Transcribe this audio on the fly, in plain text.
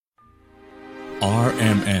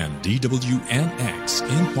RMN DWNX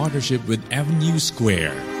in partnership with Avenue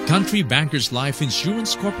Square. Country Bankers Life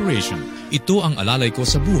Insurance Corporation. Ito ang alalay ko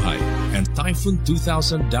sa buhay. And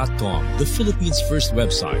Typhoon2000.com, the Philippines' first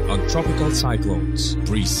website on tropical cyclones,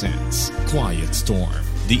 presents Quiet Storm,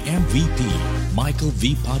 the MVP Michael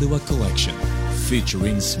V. Padua Collection,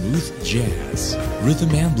 featuring smooth jazz, rhythm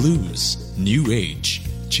and blues, new age,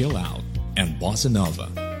 chill out, and bossa nova.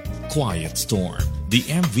 Quiet Storm, the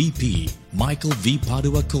MVP Michael V.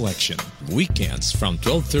 Padua Collection. Weekends from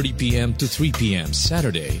 12:30 p.m. to 3 p.m.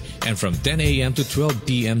 Saturday and from 10 a.m. to 12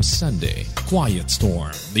 p.m. Sunday. Quiet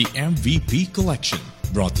Storm, the MVP Collection.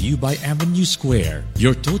 Brought to you by Avenue Square,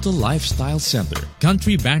 your total lifestyle center.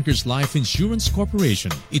 Country Bankers Life Insurance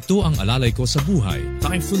Corporation. Ito ang alalay ko sa buhay.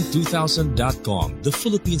 Typhoon2000.com, the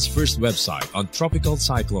Philippines' first website on tropical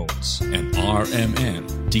cyclones. And RMN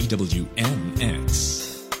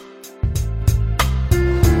DWNX.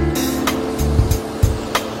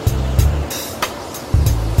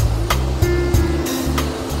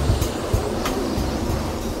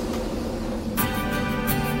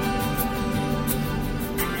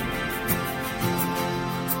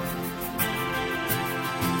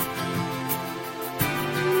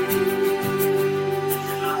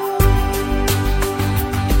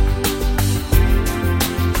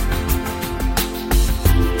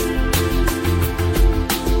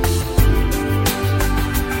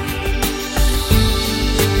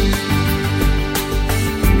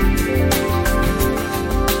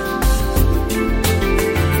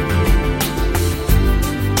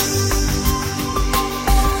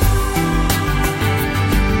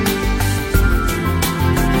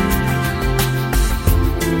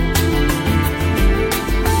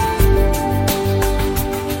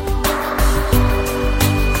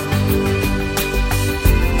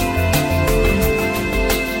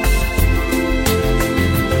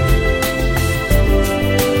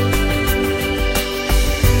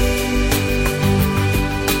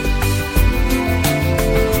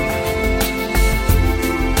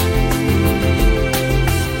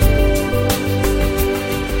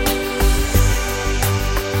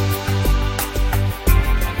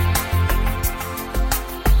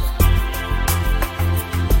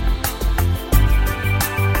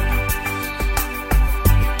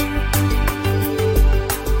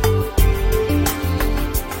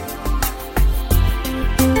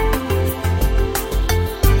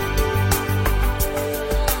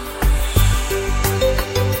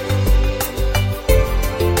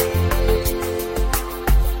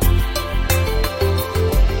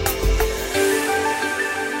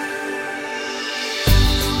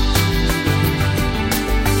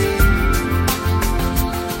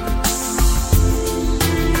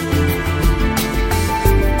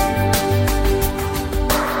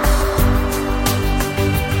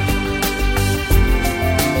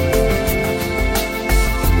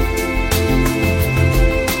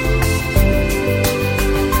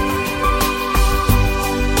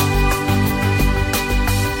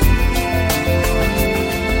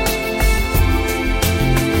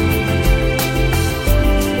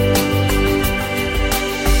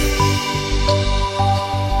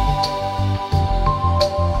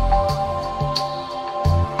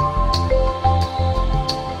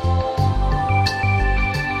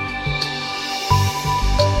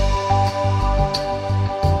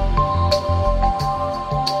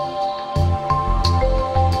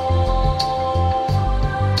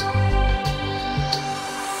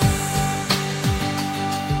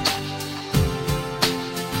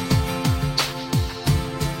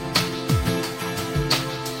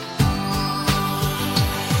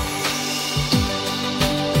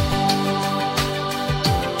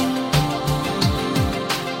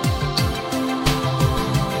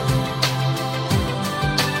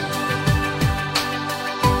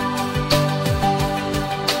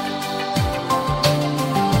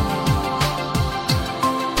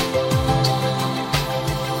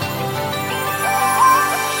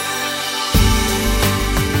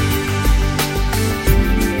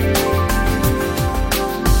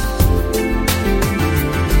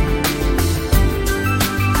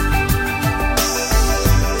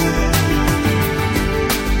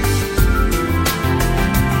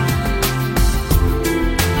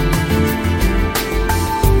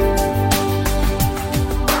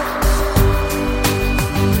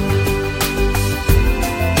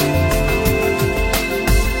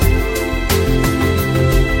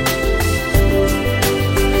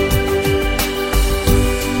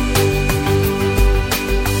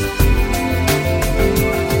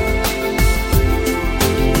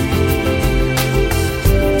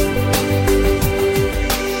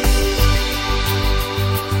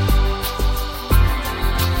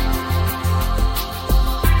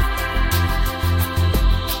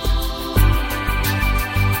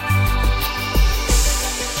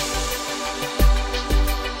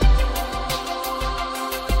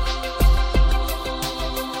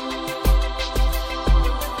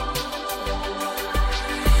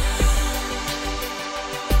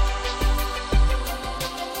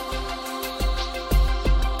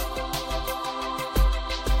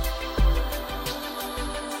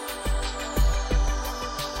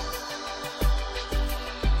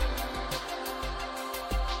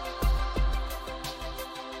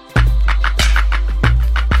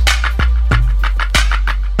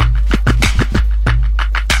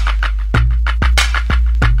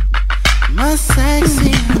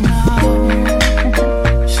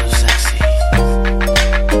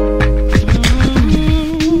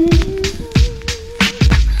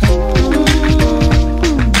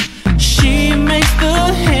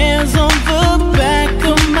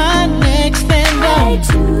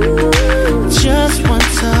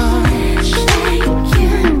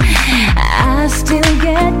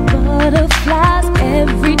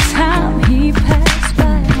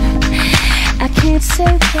 It's so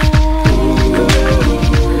right.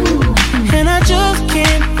 And I just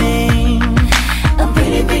can't think of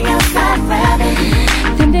anything else I'd rather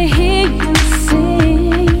than to hear you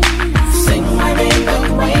sing. Sing my name the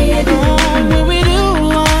way you do. when we do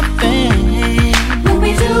our thing. When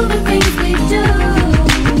we do the things we do.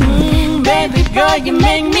 Baby girl, you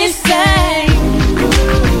make me say,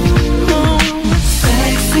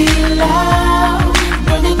 sexy love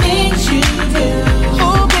for the things you do.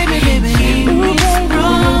 oh baby, baby, Keep me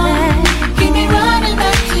strong. Keep me running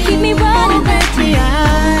back to you. Keep me running back to you.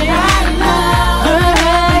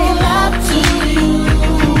 I love to you.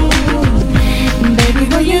 Baby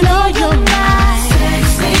girl, you know you're my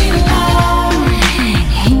sexy love.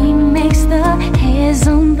 He makes the hairs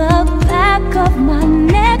on the back of my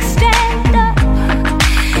neck stand up.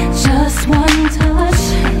 Just one touch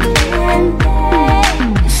and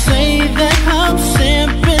then say that I'm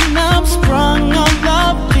simping, I'm sprung on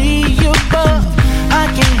lovely above. I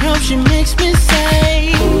can't help, she makes me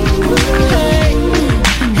say, hey,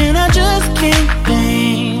 and I just can't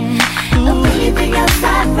think of anything else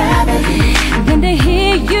I'd rather than to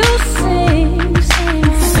hear you sing.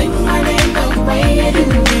 Sing my name the way you do.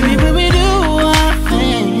 baby, when we do our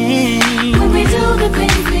thing. When we do the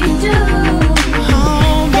things we do.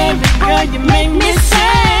 Oh, baby girl, you make me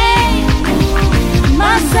say,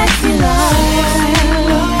 My sexy love.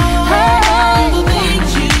 Hey, the things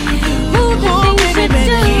you do. ooh, the Oh, things you baby,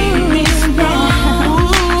 do. keep me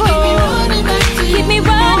strong. Keep me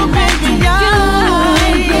running back to you.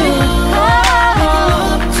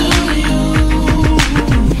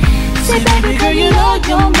 Say, baby girl, you know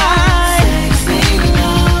you're my sexy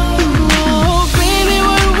love. Oh, baby,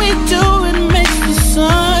 what we do, it makes the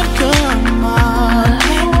sun come up.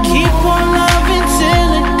 Keep on loving till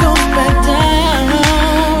it goes back down.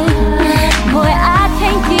 Boy, I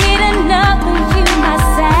can't get enough of you, my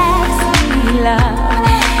sexy love.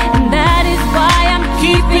 And that is why I'm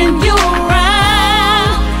keeping you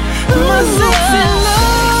around. My sexy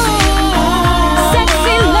love.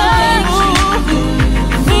 Sexy love.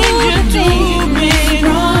 Things you do me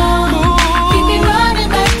wrong. Keep me running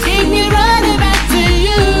back to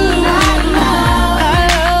you.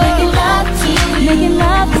 Making love to you. Making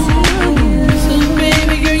love to you. So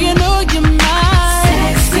baby girl, you know you're my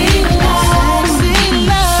Sexy love. sexy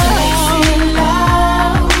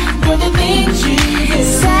love. For the things you do.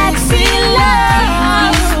 Sexy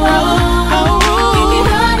love. Keep me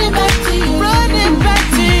running back to you. Running back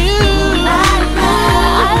to you.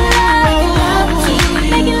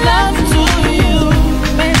 Making love to you.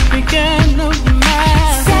 Baby girl, know you're my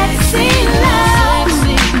Sexy love.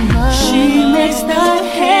 She makes the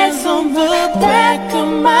hairs on the back of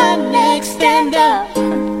my neck stand up.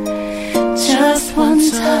 Just one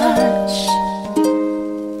touch.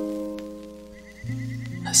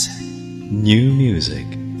 Listen. New music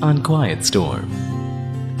on Quiet Storm.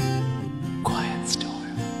 Quiet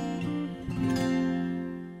Storm.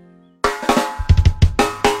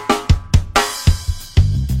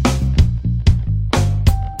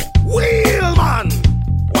 Wheel man!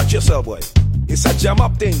 Watch yourself, boy. It's a jam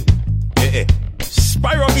up thing.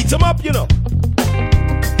 Spyro beat 'em up, you know.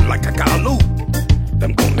 Like a galoo.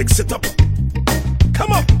 Them gon' mix it up.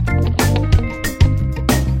 Come on.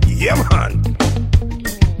 Yeah, man.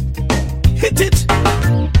 Hit it.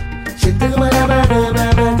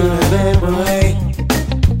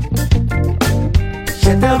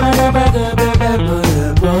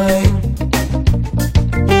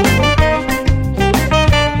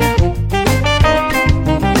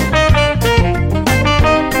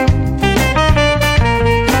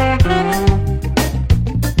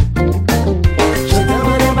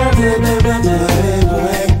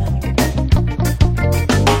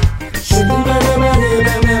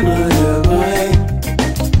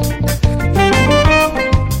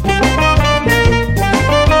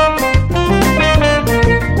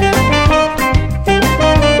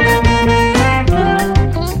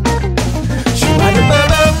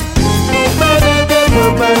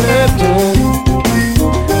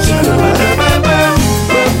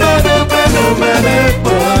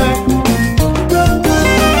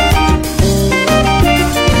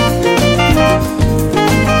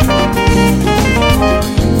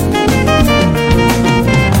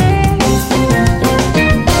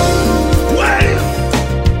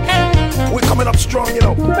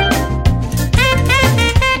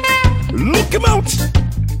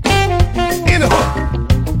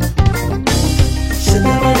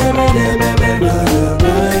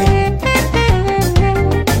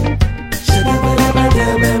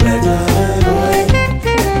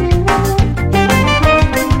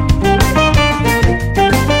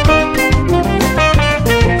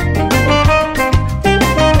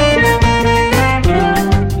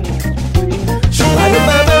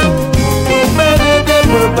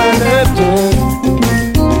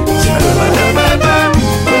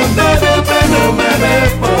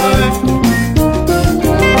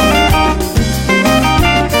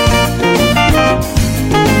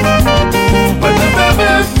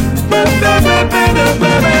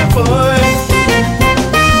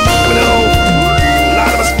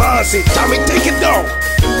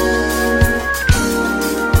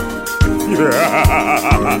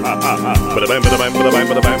 But the bang, but the bang, but the bang,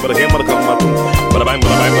 but the bang, but the hand, but the come up. But the bang, but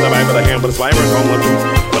the bang, but the bang, but the hand, but the spiral come up.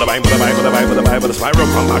 But the bang, but the bang, but the bang, but the bang, but the spiral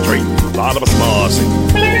come my tree. Lord of a small sea.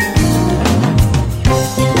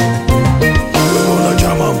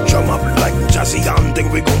 We're gonna jam up like Jazzy and thing.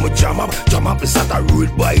 We're gonna jam up is not a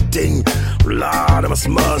rude boy thing. Lord of a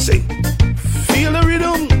small sea. Feel the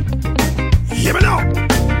rhythm. Hear me now.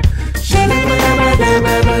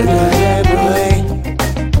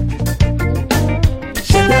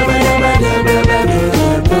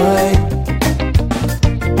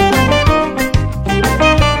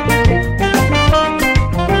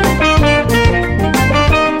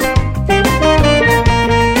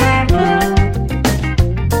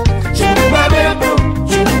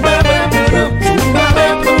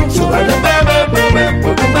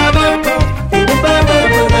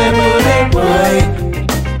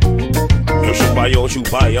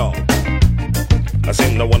 I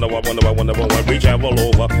say no wonder when we travel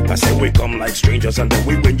over. I say we come like strangers and then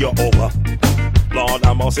we win you over. Lord,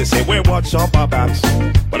 I must say we watch up our backs,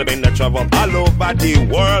 but I've been the travel all over the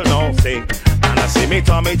world now. Say, and I see me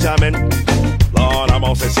Tommy jamming. Lord, I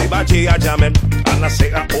must say Baji a jamming, and I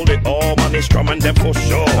say I hold it all on this drum and them for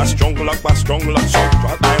sure. I strong luck, so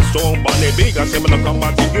I'm strong, but they big. I say me look come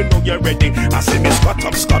out, you know you're ready. I say me Scott,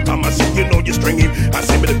 I say you know you're stringing. I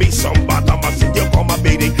say me to be some bottom, I say you come a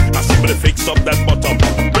beating. I say me to fix up that bottom.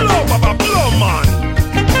 Blow, Baba, blow, man.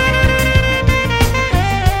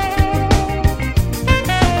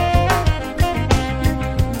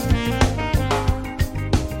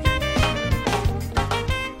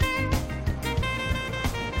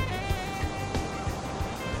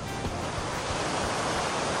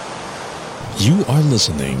 You are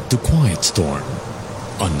listening to Quiet Storm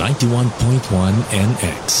on 91.1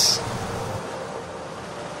 NX.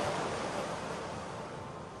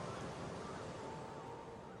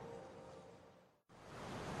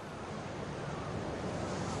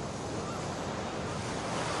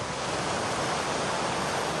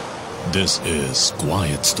 This is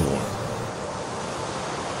Quiet Storm.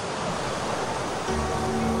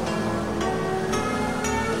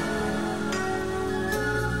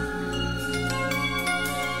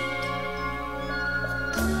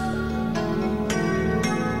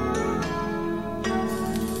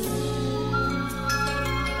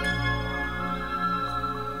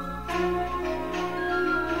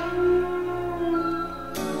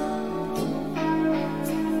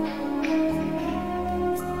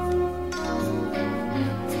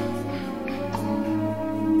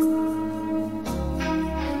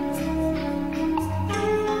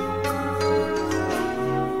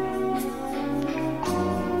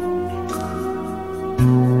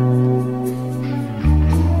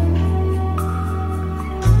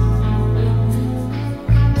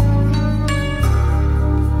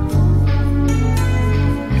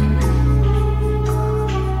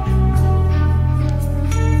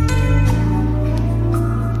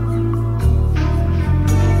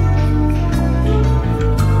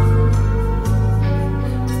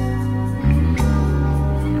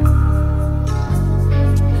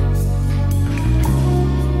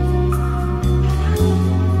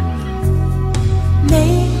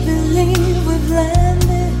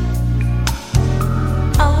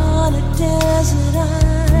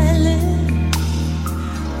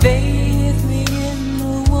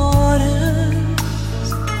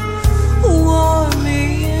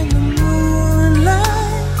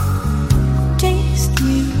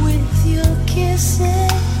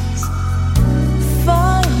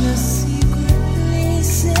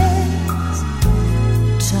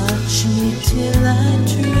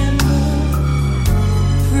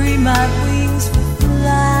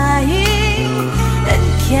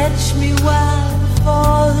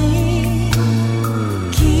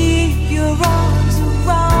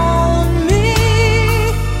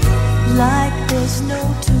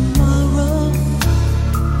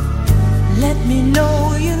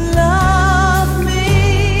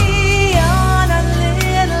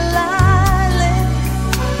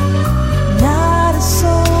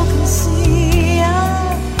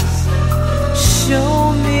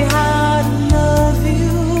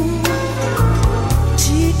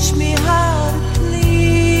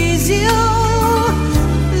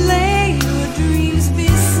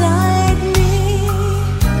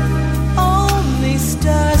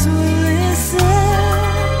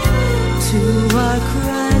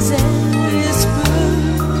 Cries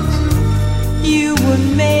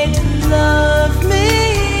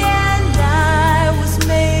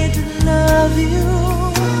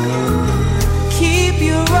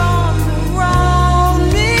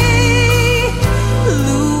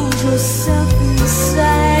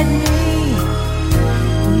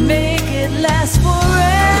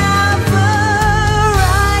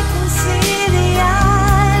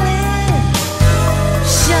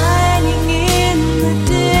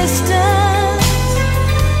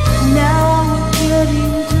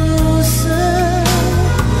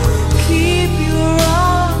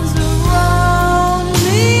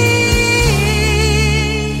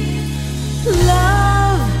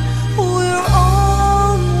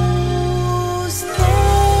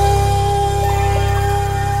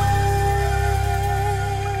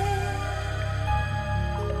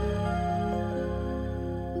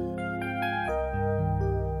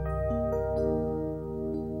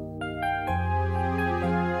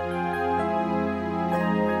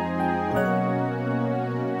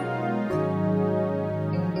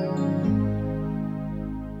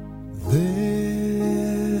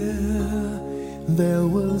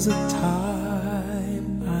was a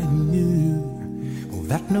time I knew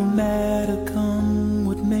that no matter come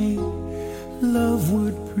what may, love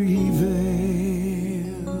would prevail.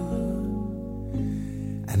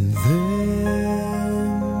 And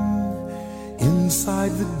then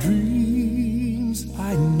inside the dreams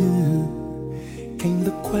I knew came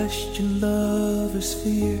the question lovers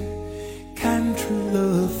fear, can true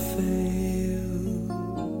love fail?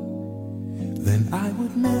 Then I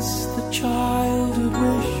would miss the childhood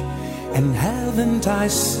wish, and haven't I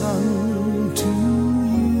sung to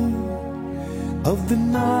you of the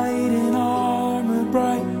knight in armor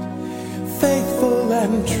bright, faithful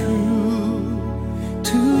and true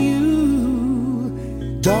to you,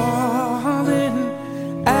 darling,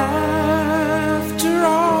 after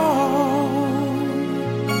all.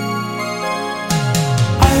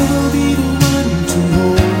 I will be the one to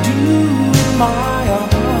hold you in my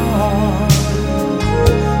arms.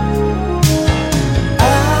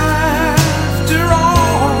 After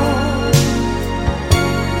all,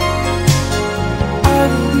 I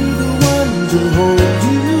will be the one to hold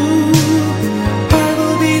you. I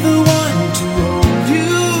will be the one to hold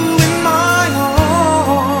you in my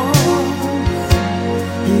arms,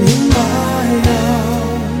 in my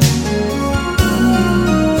arms.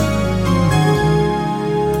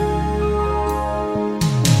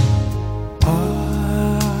 I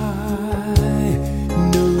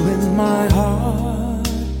know in my heart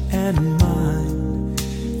and mind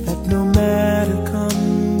that no matter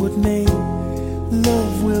come what may,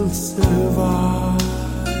 love will survive.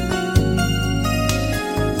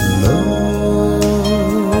 Love,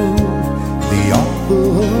 the author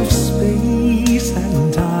of space and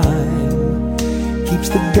time, keeps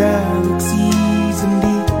the galaxies and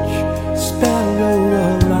each sparrow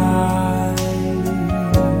alive.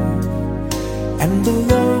 And the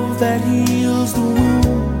love that heals the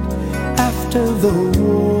wound after the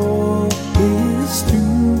war is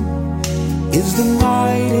through is the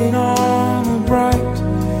light in armor bright,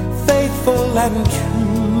 faithful and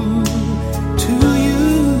true to you,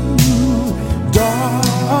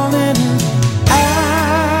 darling.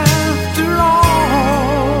 After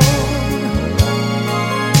all,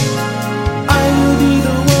 I will be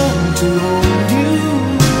the one to hold you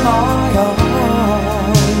in my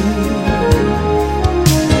arms.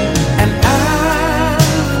 And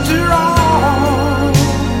after all,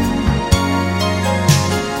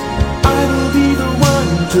 I will be the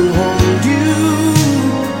one to hold you.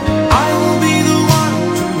 I will be the one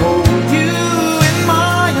to hold you in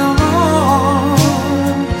my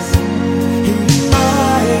arms, in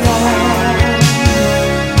my arms.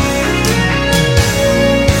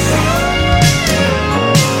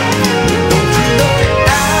 Don't you know?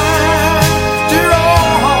 After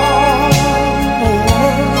all,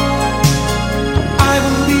 I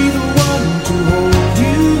will be the one to hold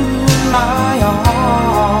you in my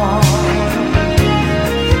arms.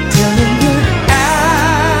 Telling you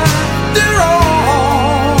after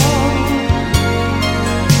all,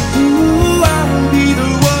 ooh, I will be the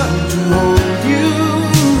one to hold you.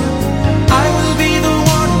 I will be the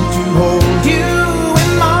one to hold you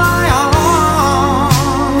in my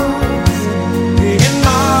arms, in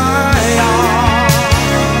my arms.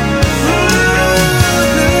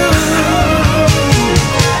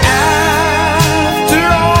 After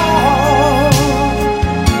all,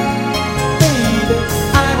 baby,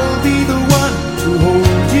 I will be the one to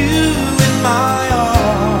hold you in my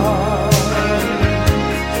arms.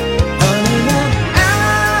 Honey,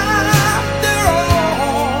 after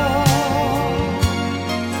all,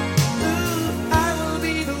 I will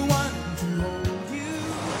be the one to hold you.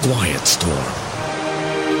 Quiet Storm.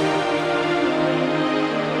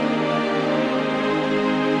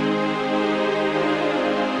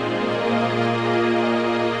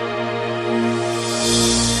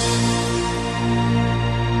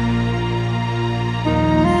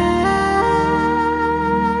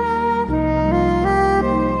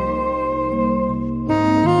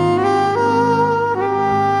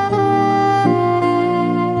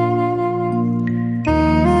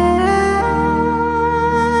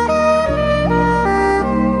 Thank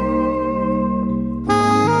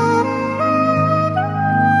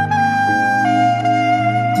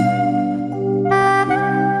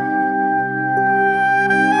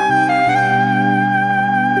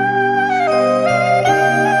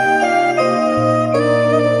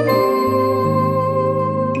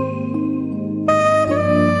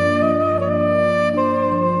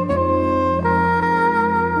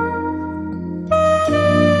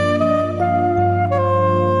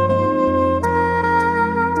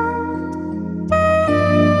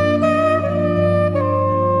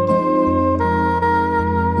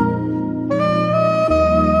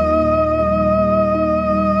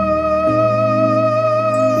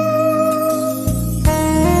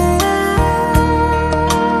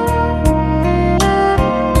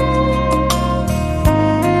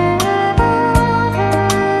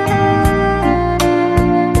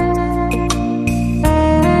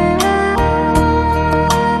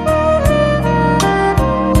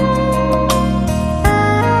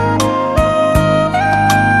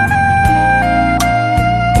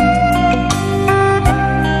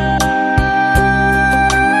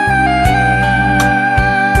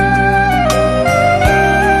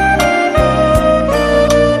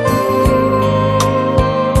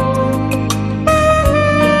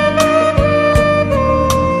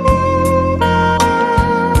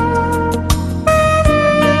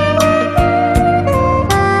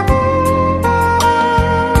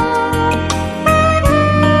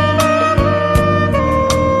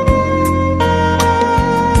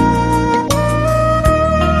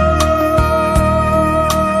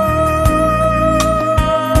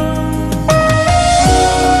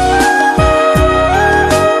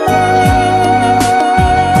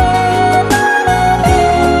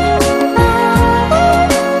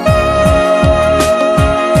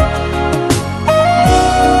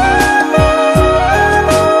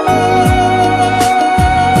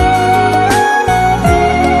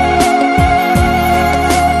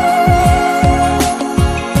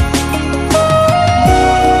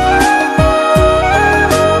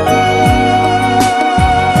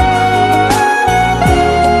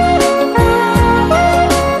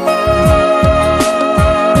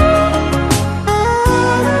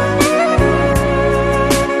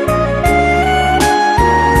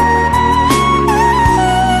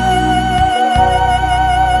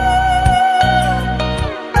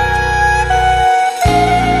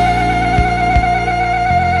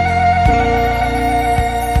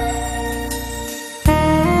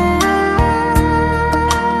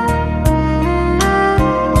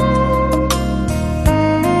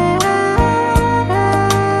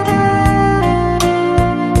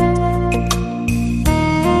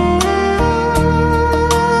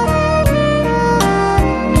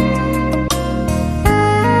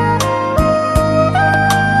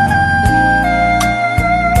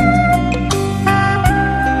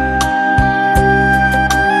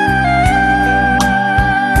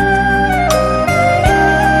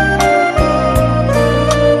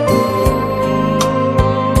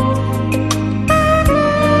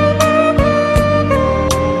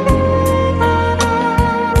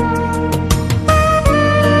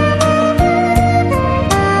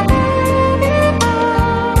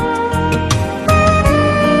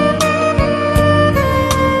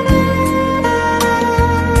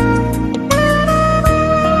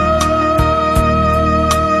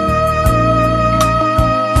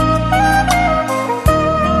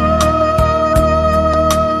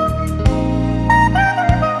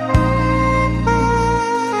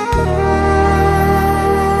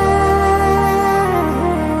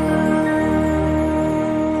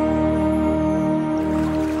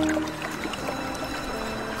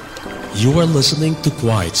You're listening to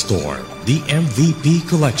Quiet Storm, the MVP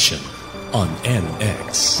collection on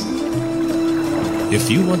NX. If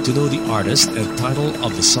you want to know the artist and title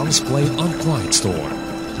of the songs played on Quiet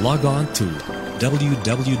Storm, log on to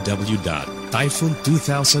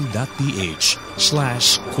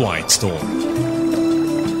www.typhoon2000.ph/quietstorm.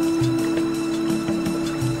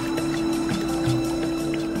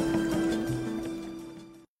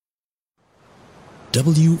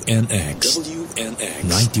 WNX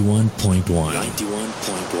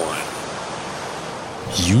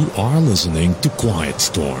 91.1. You are listening to Quiet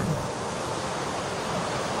Storm.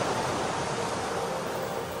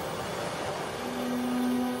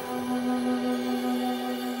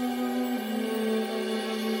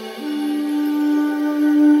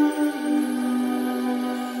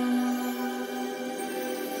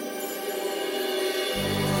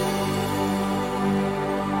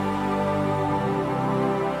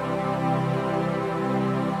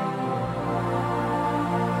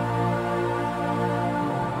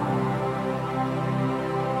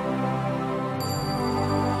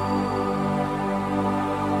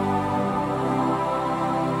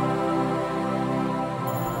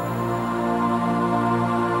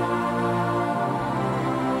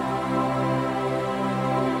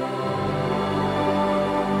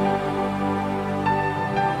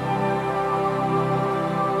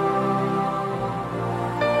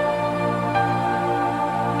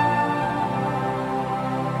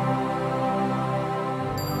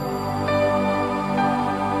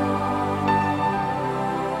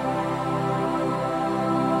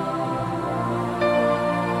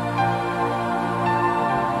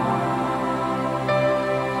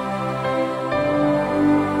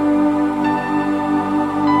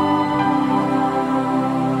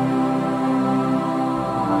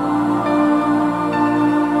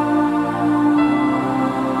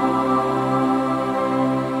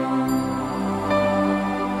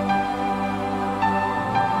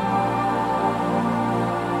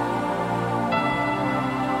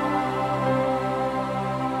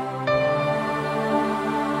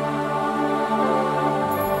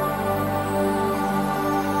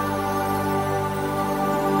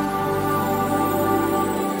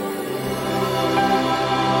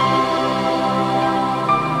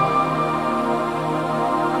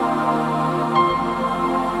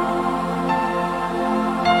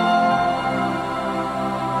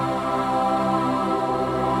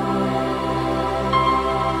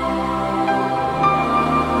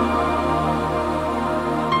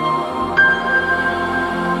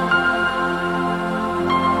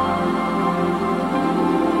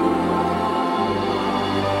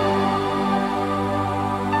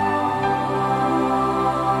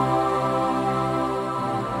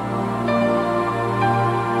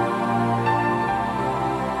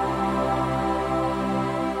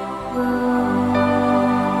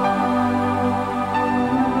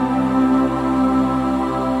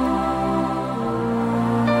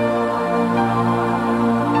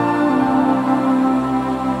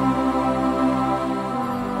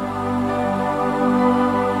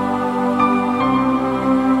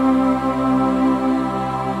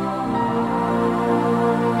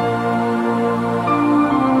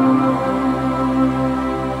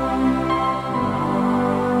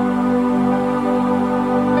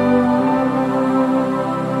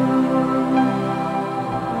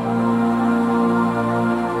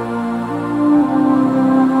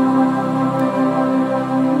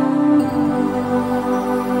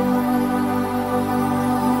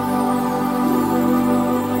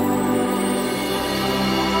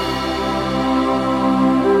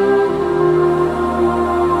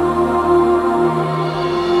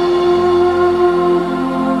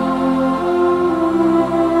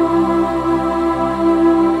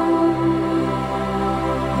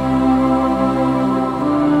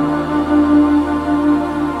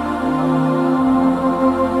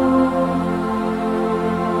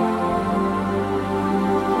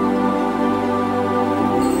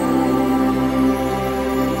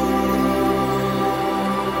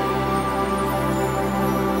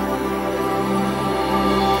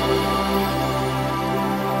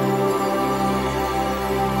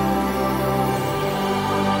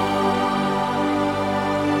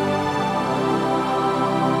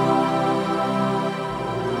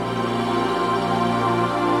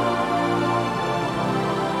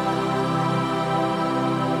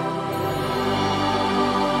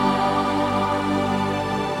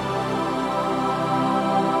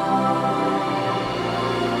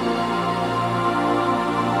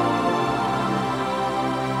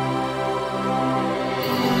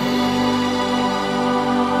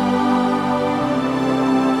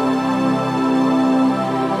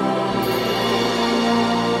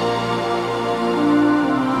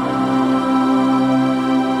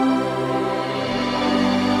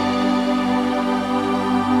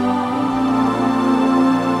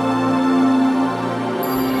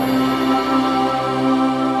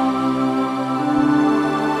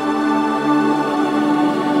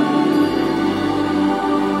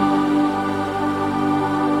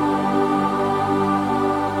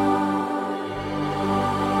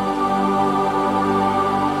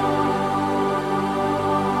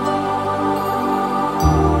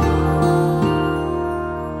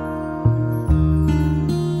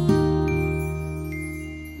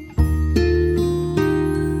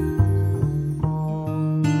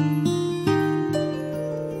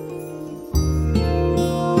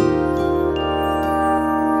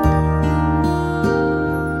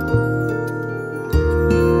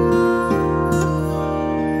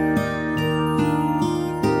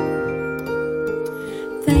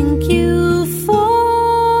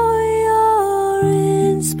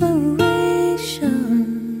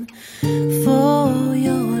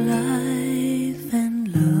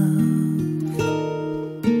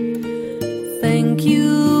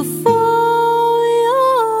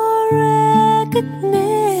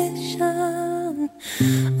 recognition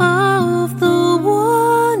of the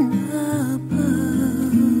one above.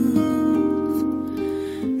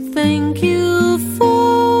 Thank you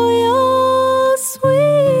for your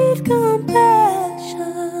sweet compassion,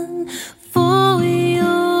 for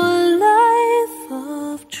your life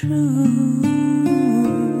of truth.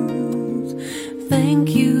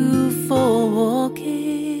 Thank you for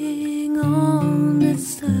walking on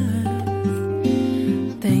this earth.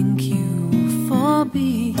 Thank you for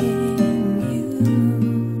being you.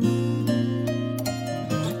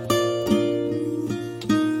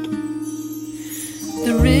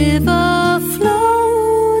 The river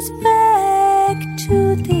flows back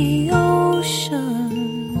to the ocean.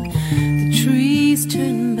 The trees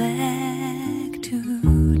turn back to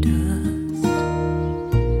dust.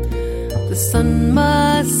 The sun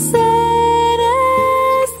must set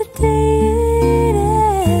as the day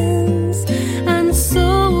ends, and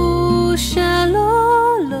so shall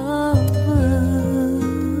all of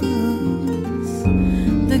us.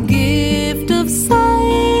 The gift of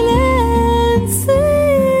silence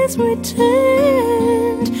is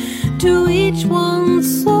returned to each one,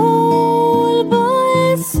 soul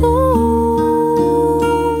by soul.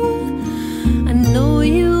 I know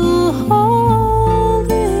you hold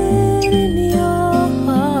it in your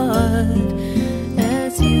heart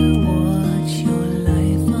as you watch your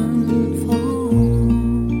life unfold.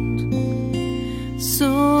 So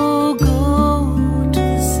go to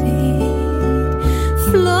the sea,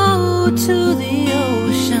 float to the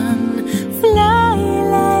ocean, fly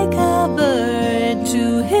like a bird to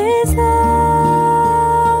his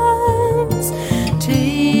arms.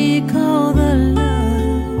 Take all the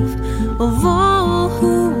love of all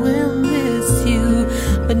who will miss you,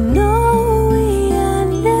 but know we are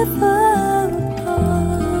never apart.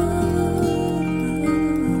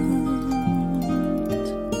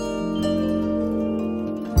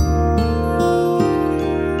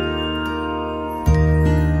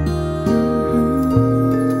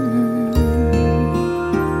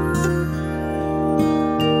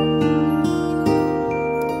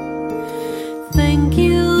 Thank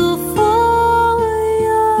you for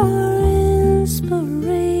your inspiration,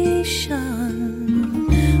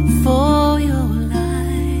 for your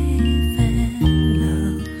life and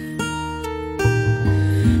love.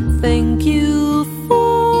 Thank you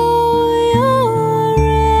for your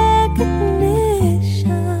recognition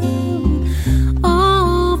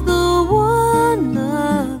of the one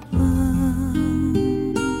above.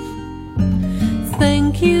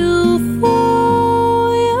 Thank you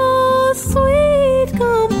for your sweet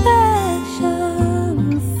compassion,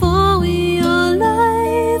 for your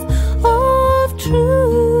life of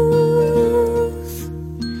truth.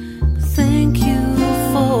 Thank you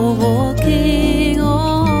for walking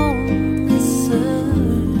on this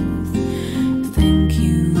earth. Thank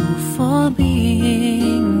you for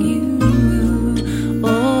being you.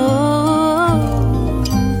 Oh,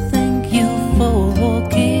 thank you for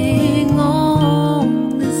walking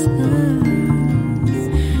on this earth.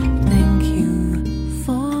 Thank you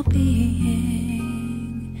for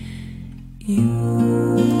being you.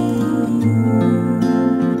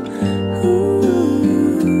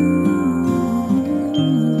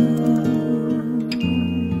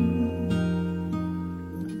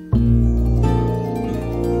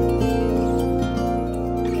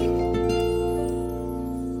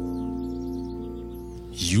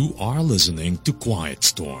 You are listening to Quiet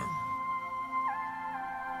Storm.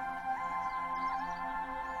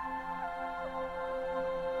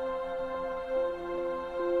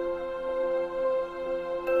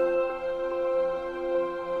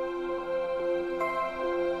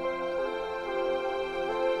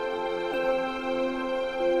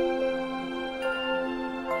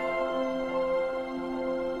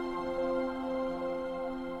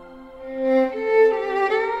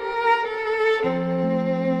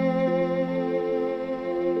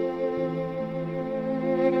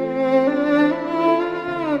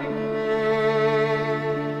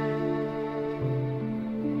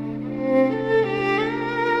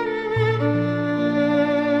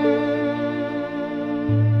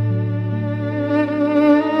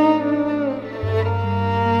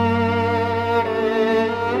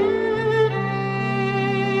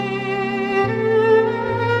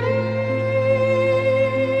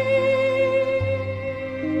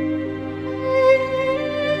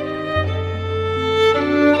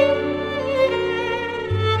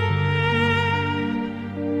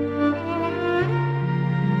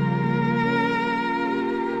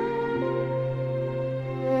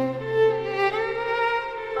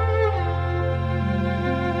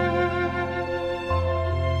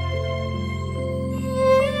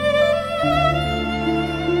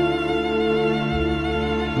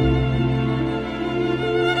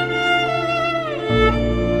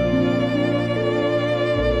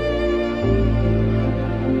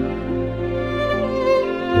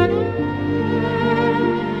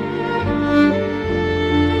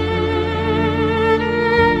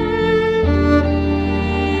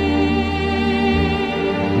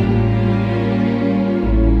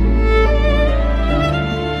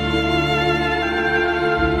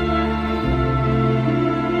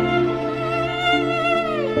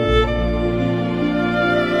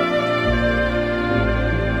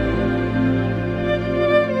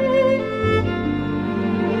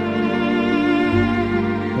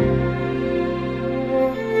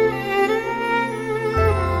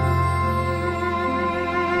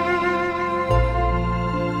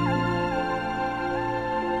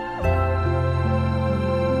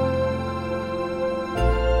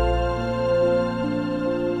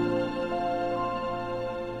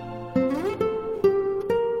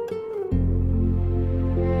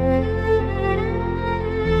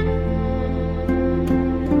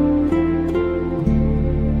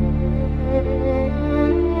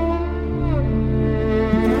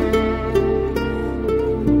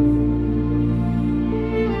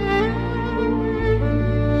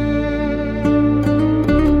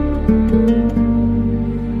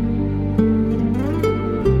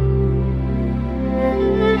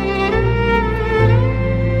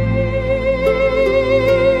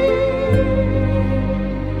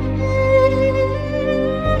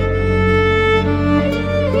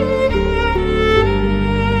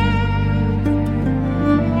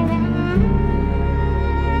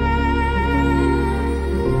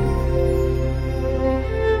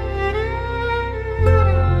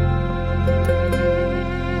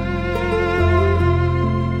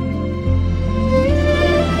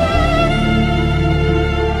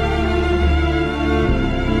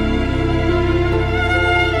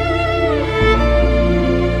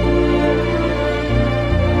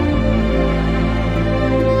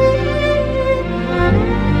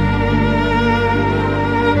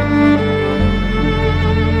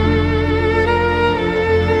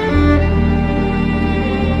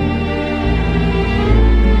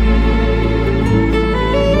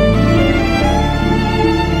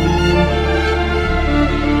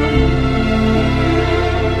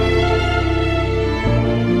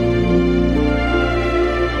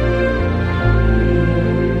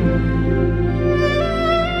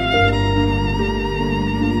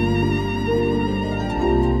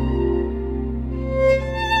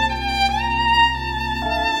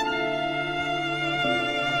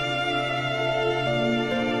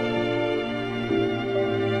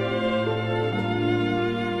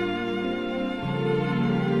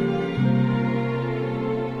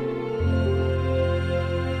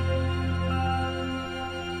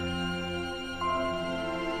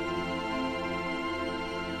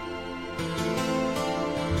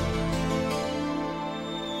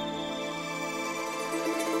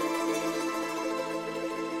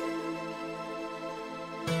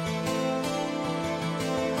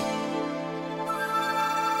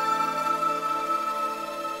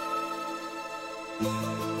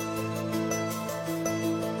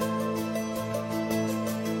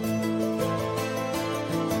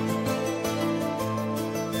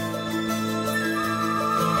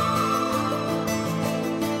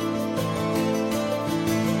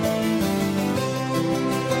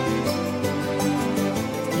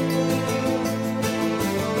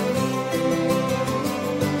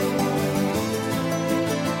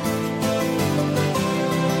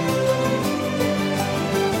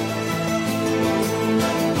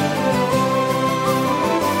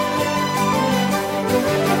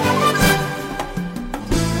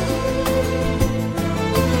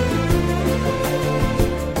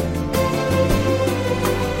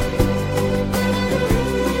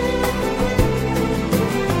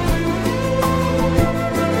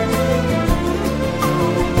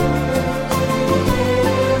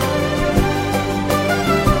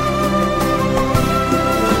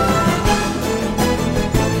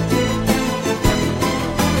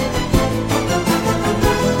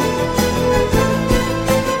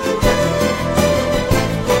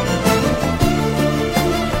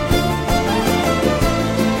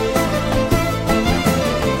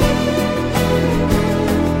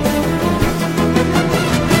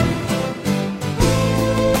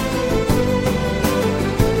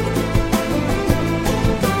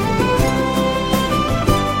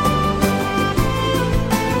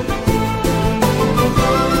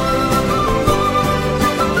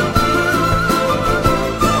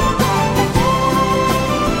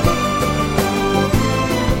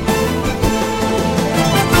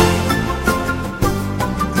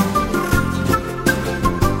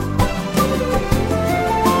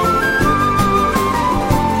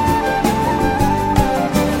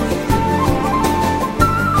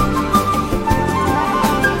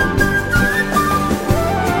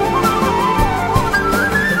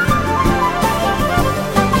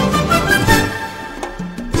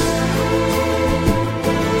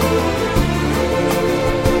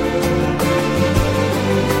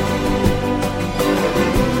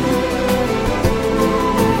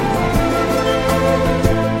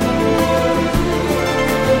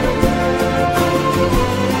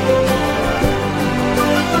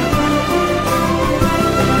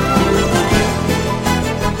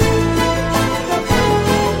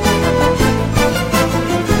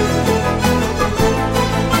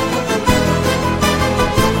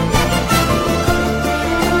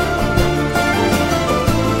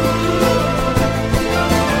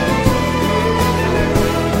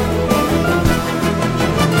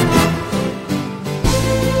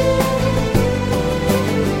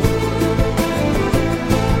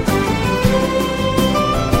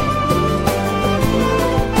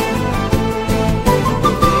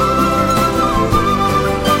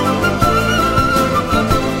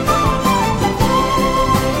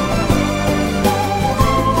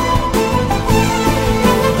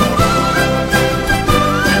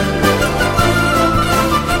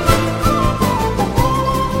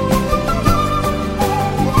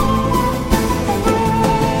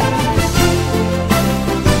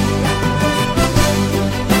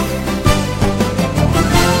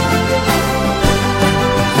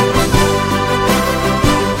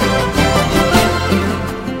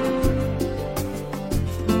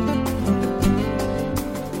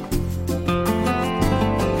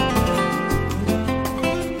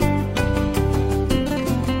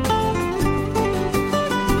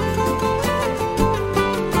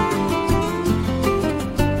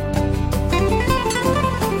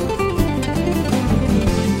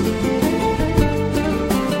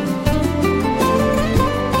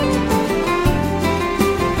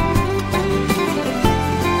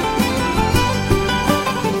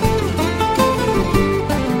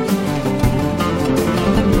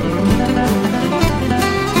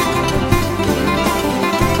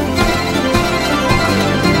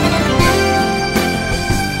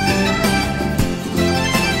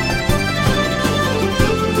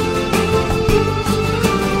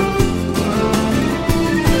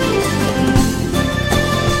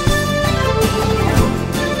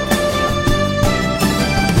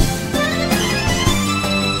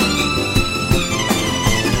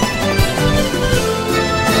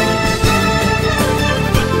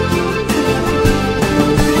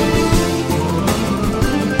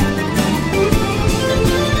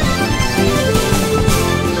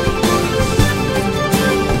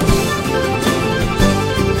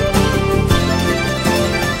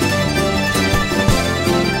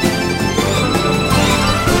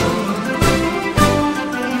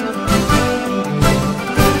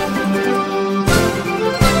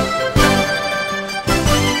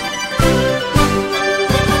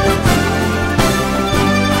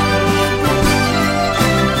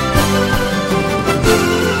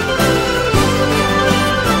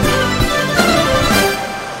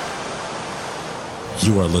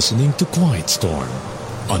 You are listening to Quiet Storm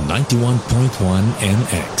on 91.1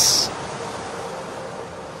 NX.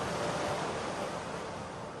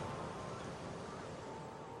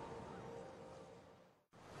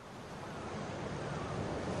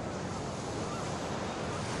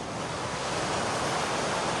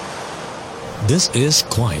 This is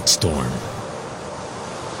Quiet Storm.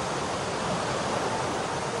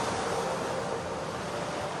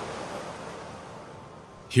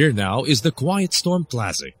 Here now is the Quiet Storm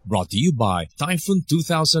Classic, brought to you by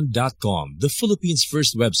Typhoon2000.com, the Philippines'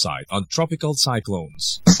 first website on tropical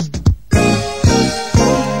cyclones.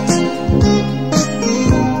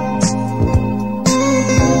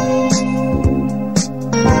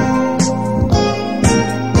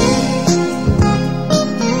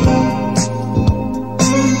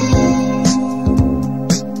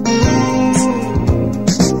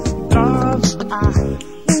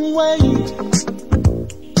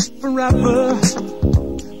 Forever,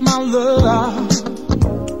 my love,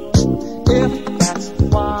 if that's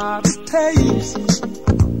what it takes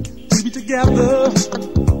to be together,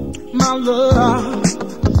 my love.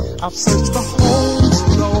 I've searched the whole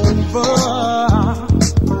world over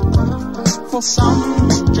for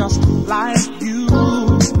someone just like you,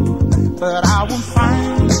 but I won't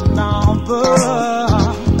find another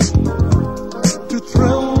to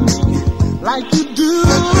thrill me like you do.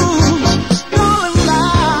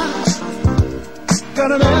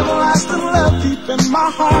 Got an everlasting love deep in my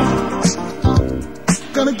heart.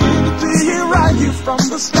 Gonna give it to you right here from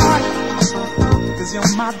the start. Cause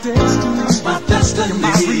you're my destiny. My destiny. You're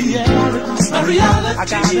my reality. My reality. I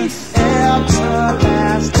got an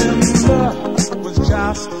everlasting love. Was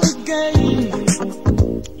just a game,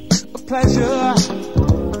 a pleasure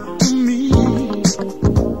to me.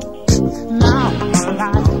 Now my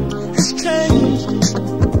life has changed.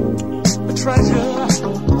 A treasure.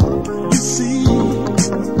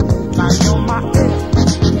 You're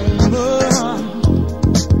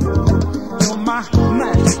my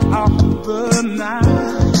match of the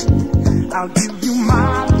night. I'll give you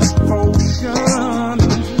my devotion,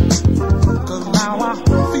 cause now I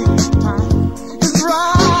feel time is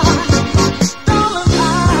right. Darling,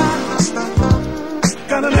 I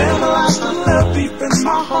got an everlasting love deep in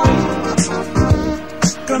my heart.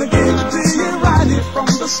 Gonna give it to you right here from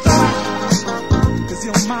the start. Cause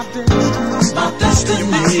you're my destiny. My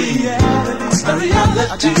destiny. You're my reality. My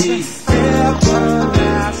reality.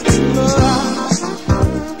 Everlasting love.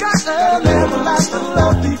 Got an everlasting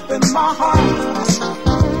love deep in my heart.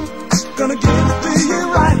 Gonna give it to you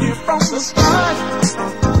right here from the start.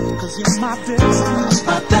 Cause you're my destiny.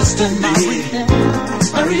 My destiny.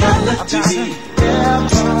 My reality.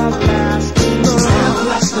 Everlasting love.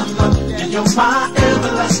 Everlasting love. And you're my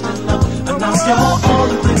everlasting love. And now you're all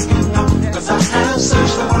I'm thinking of. Cause I have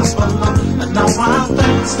searched the world for love. And now I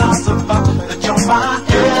thank the stars above that you're my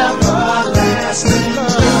everlasting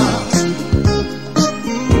love.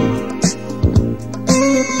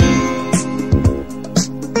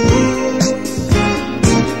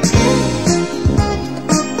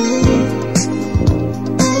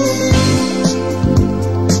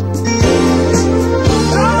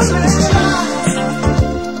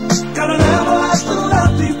 Got an everlasting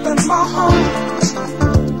love deep in my heart.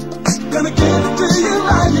 Gonna give it to you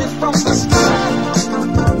right here from the start.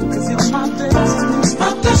 Cause you're my destiny. My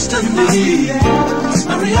destiny.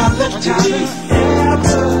 My reality.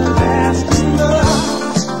 Everlasting love.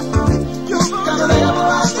 You got an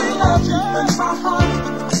everlasting love deep in my heart.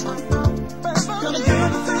 Gonna give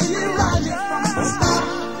it to you right here from the start.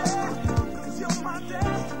 Cause you're my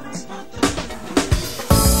destiny.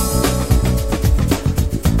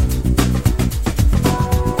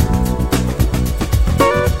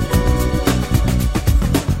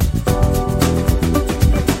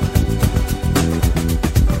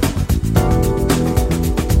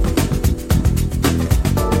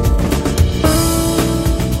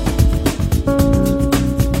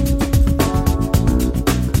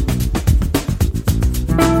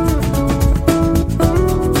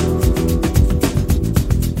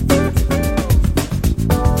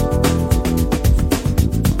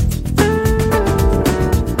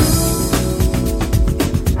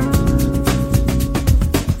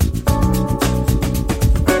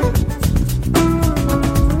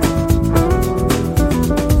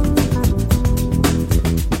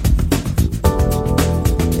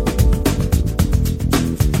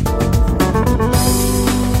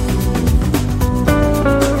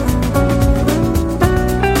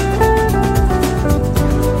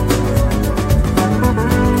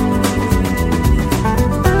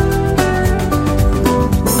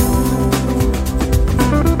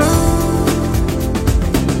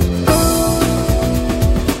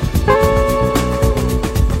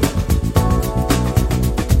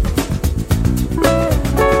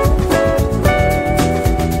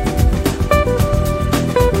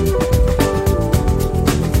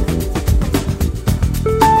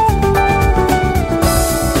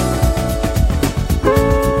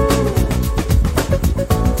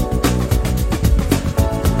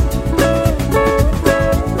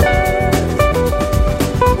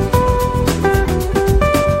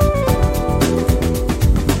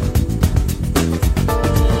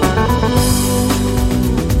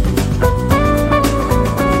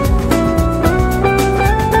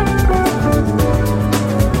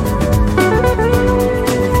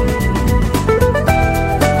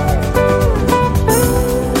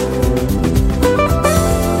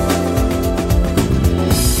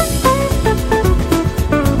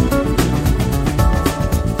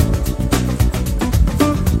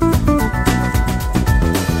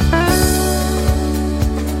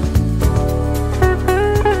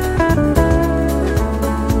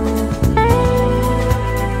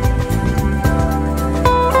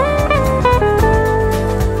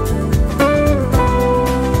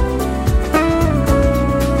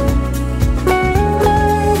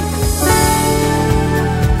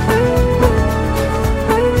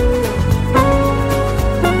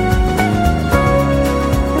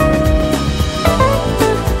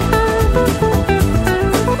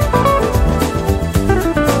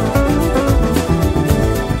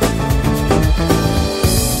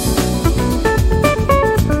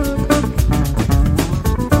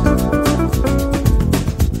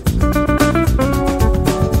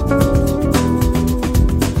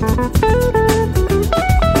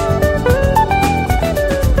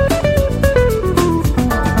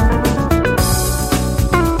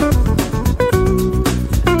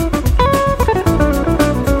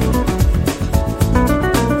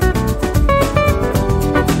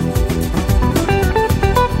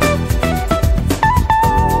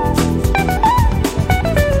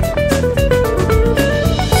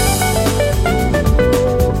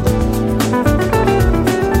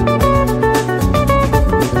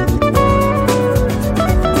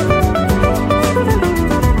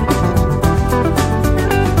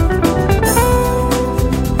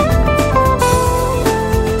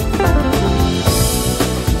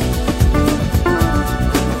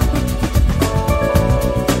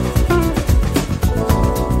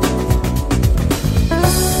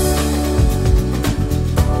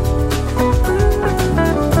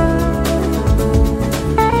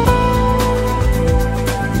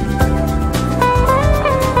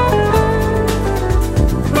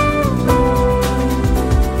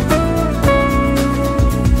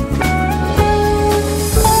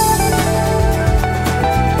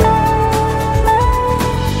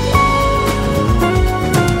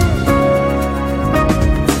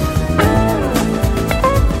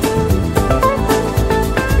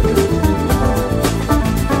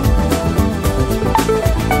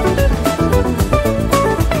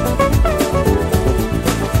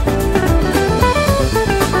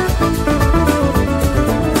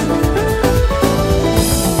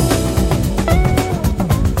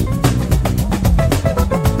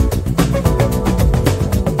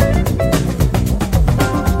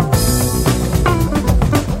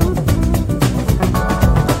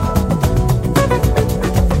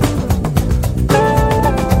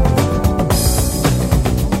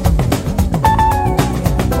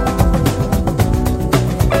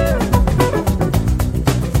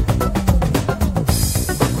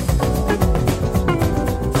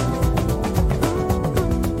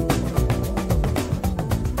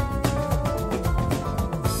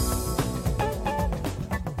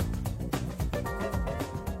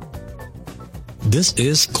 This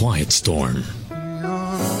is Quiet Storm.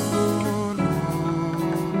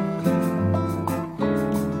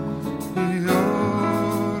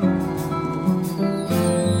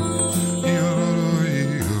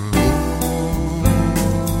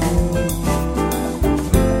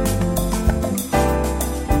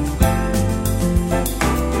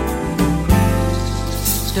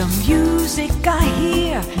 The music I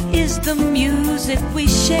hear is the music we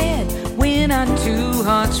shared when our two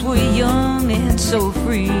hearts were young and so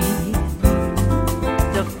free.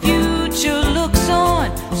 The future looks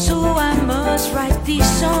on, so I must write these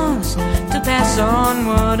songs to pass on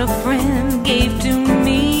what a friend gave to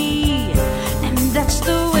me. And that's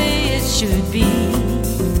the way it should be.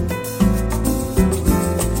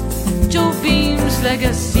 Joe Beam's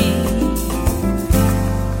legacy.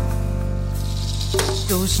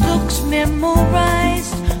 Those looks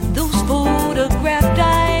memorized, those photographed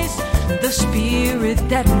eyes, the spirit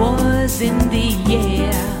that was in the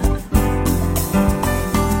air.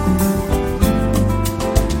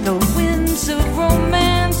 The winds of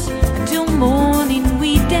romance, till morning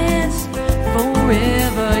we dance.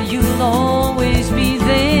 Forever you'll always be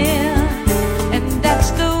there, and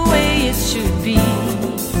that's the way it should be.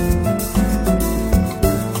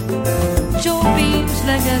 Joe Beam's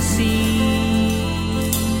legacy.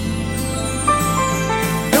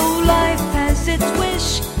 Its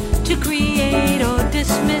wish to create or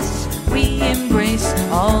dismiss, we embrace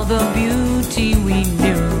all the beauty we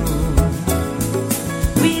knew.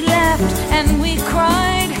 We laughed and we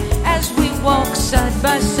cried as we walked side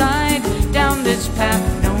by side down this path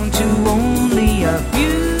known to only a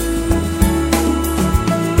few.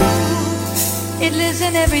 It lives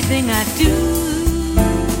in everything I do.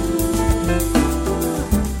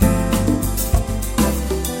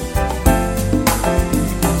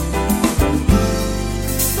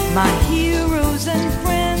 My heroes and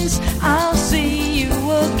friends, I'll see you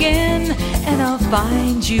again, and I'll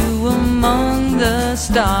find you among the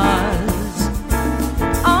stars.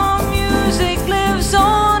 Our music lives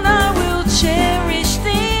on, I will cherish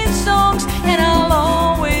these songs, and I'll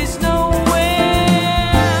always know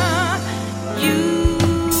where you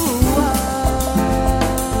are.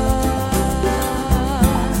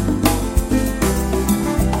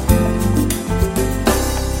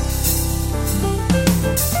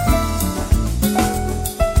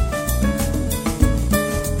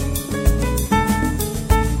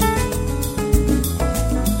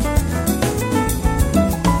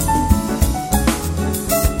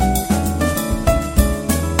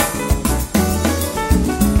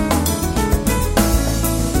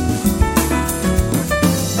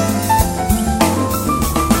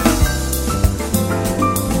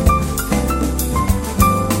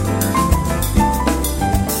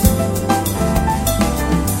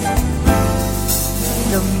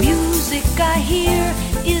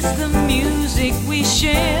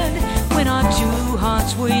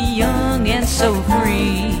 Were young and so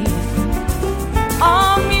free.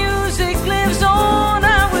 Our music lives on,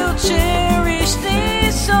 I will cherish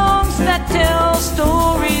these songs that tell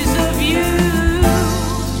stories of you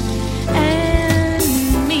and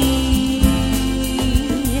me.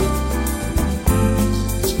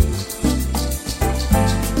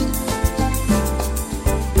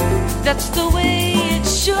 That's the way it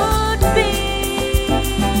should be.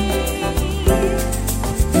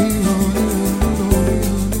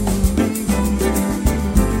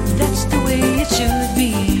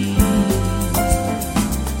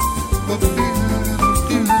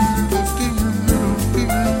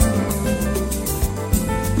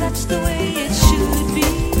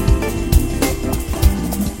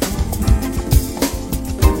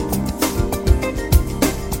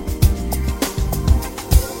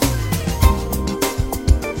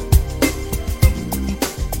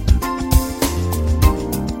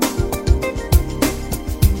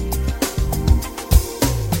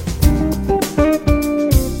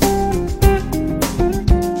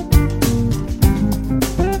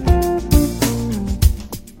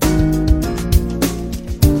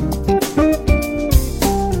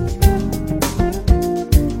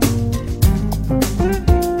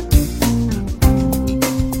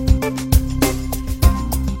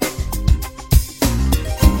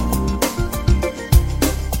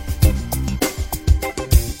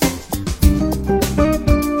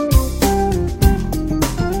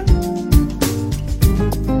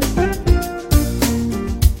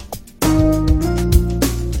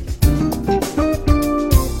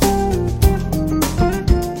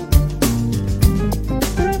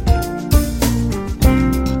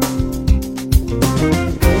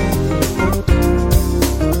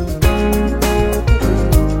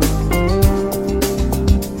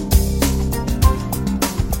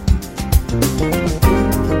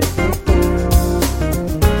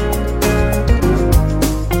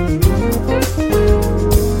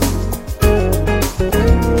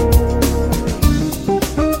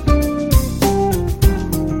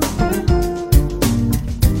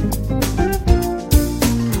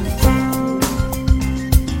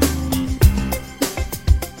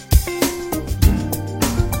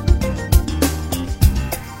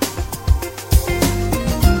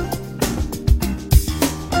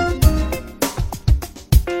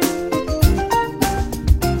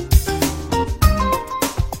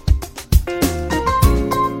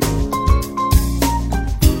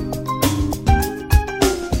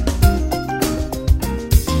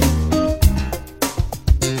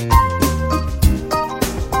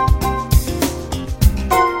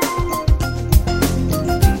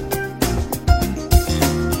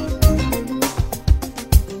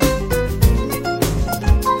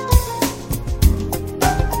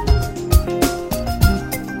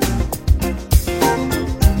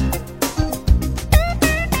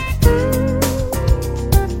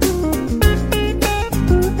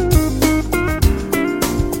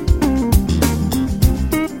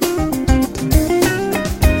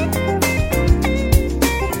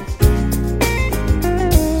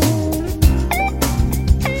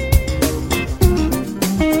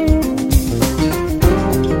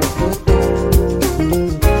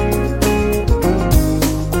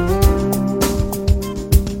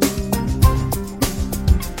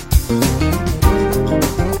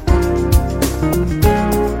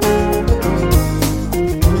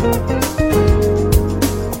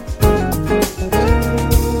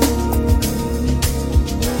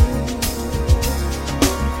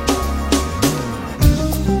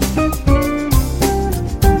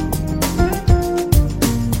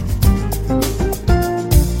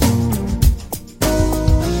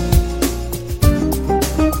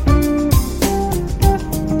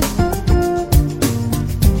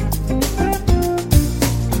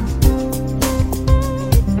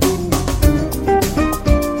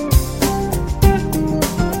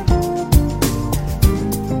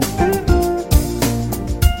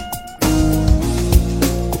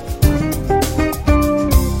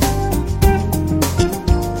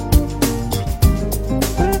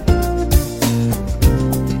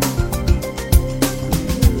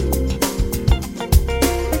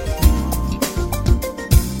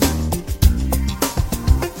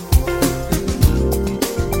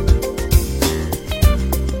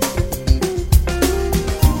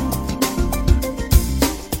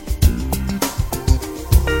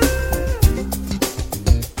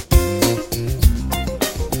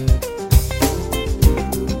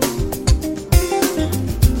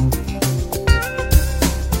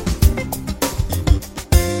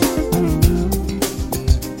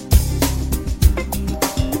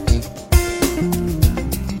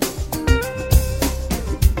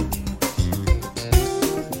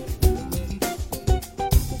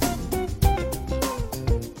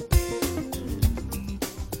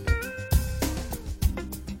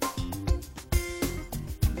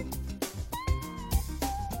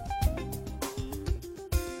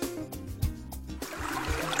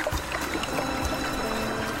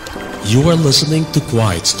 You are listening to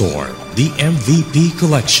Quiet Storm, the MVP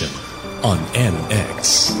collection on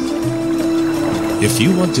NX. If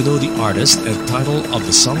you want to know the artist and title of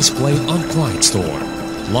the songs played on Quiet Storm,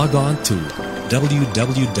 log on to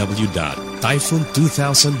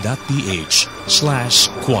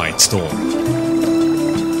www.typhoon2000.ph/QuietStorm.